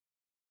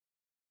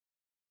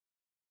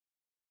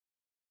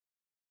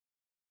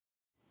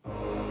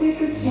take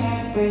a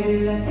chance,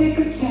 baby, let's take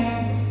a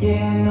chance.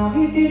 Yeah, I know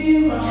he did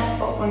you wrong,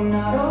 but we're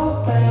not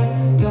all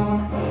back.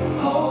 Don't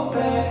hold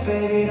back,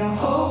 baby, don't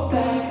hold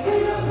back.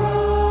 And I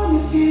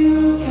promise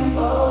you can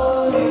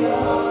fall in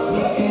love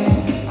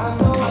again. I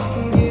know I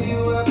can give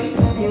you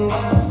everything you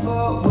ask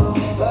for, bro,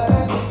 but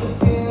I get the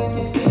feeling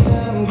you think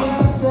that I'm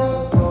gonna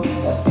stop, bro.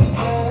 That's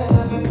because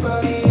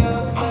everybody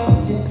else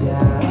lets you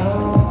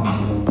down,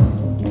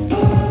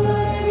 but I'm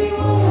not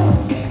everyone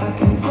else. I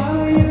can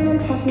tell you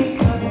don't trust me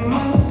 'cause you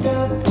messed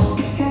up, bro.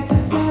 Can't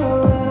you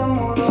tell that I'm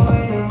all the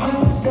way to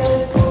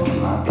restless, bro?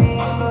 Might be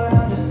young, but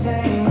I'm just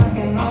saying I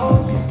can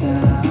hold you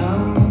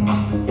down,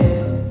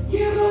 yeah.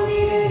 You don't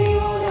need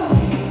anyone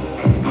else,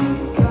 'cause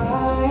good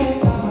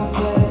guys are my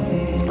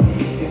blessing.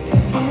 If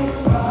it feels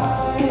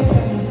right,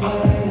 then just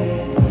let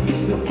it.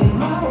 Look in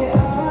my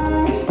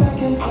eyes, I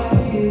can tell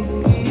you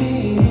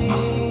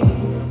see.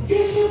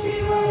 You should be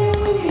riding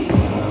with me.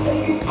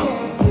 Take a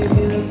chance,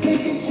 baby, let's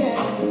take a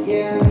chance.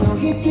 Yeah, I know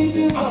he did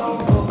you wrong,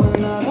 but we're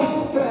not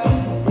all back.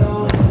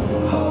 Don't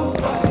hold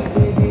back,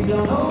 baby,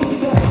 don't hold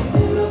back.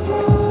 And I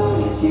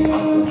promise you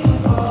can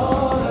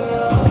fall in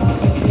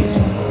love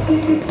again.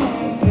 Take a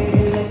chance,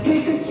 baby, let's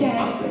take a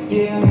chance.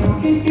 Yeah, I know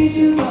he did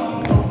you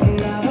wrong, but we're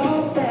not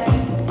all back.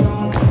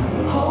 Don't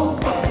hold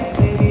back,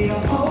 baby,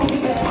 don't hold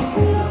back.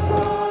 And I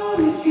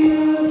promise you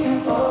can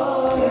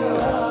fall in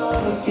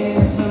love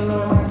again. So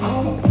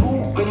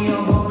when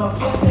you're born up,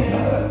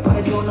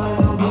 I don't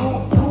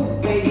know,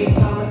 baby,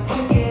 time is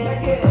ticking.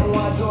 And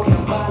watch your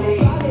body,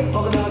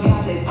 먹은 너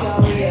가진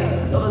story.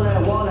 너도 날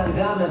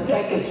원한다면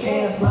take a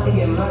chance,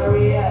 money and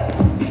Maria.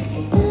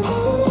 We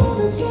won't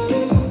ever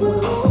change,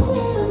 we'll hold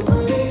it and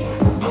break.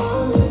 I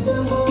promise I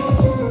won't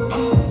do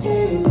the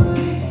same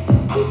way.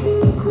 Keeping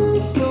you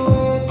close to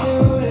where to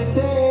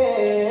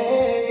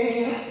today.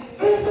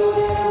 That's all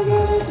that I'm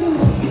gonna do.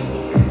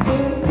 'Cause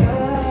good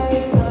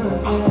guys are a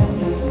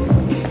blessing.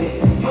 If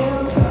it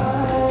feels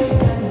right,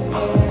 then just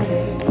let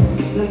it.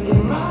 Look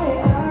in my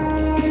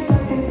eyes, I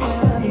can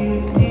tell you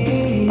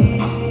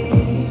see.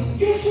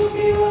 You should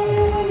be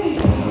riding with me.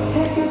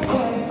 Take a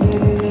chance,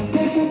 baby, let's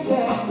take a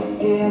chance.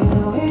 Yeah, I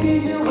know he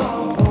did you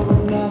wrong, but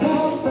we're not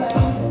all back.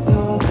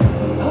 Don't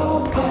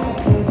hold back,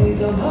 baby,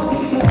 don't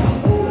hold back.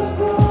 And I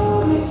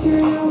promise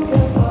you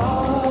can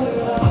fall in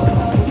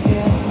love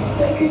again.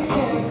 Take a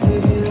chance,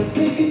 baby, let's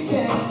take a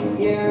chance.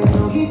 Yeah, I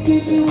know he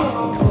did you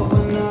wrong, but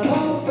we're not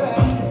all back.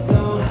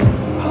 Don't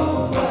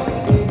hold back,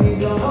 baby,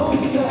 don't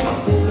hold back.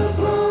 And I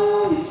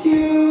promise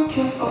you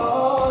can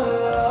fall in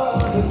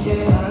love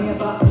again.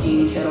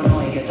 사랑해봤지, 채로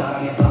너에게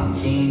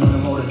사랑해봤지.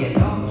 너는 모르겠게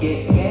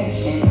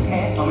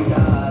심해 널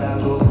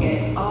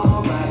따라붙게.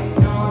 Alright,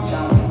 넌 참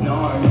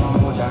널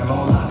너무 잘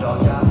몰라.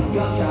 걷자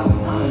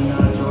하면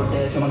나를 좋을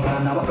때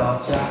조만간 나와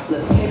걷자.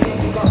 Let's kick it,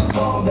 we gon'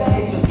 fall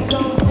back to the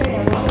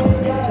content.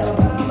 너를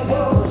따라가면 더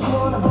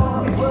시원한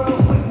밤이 roll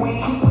with me.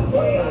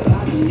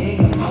 가진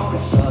네가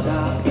모르셔다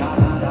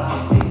야라라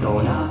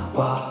믿고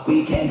나와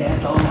we can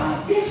dance all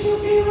night. You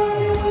should be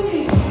riding with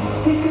me.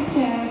 Take a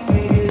chance,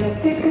 baby,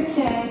 let's take a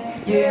chance.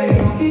 Yeah, I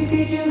know he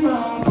did you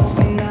wrong.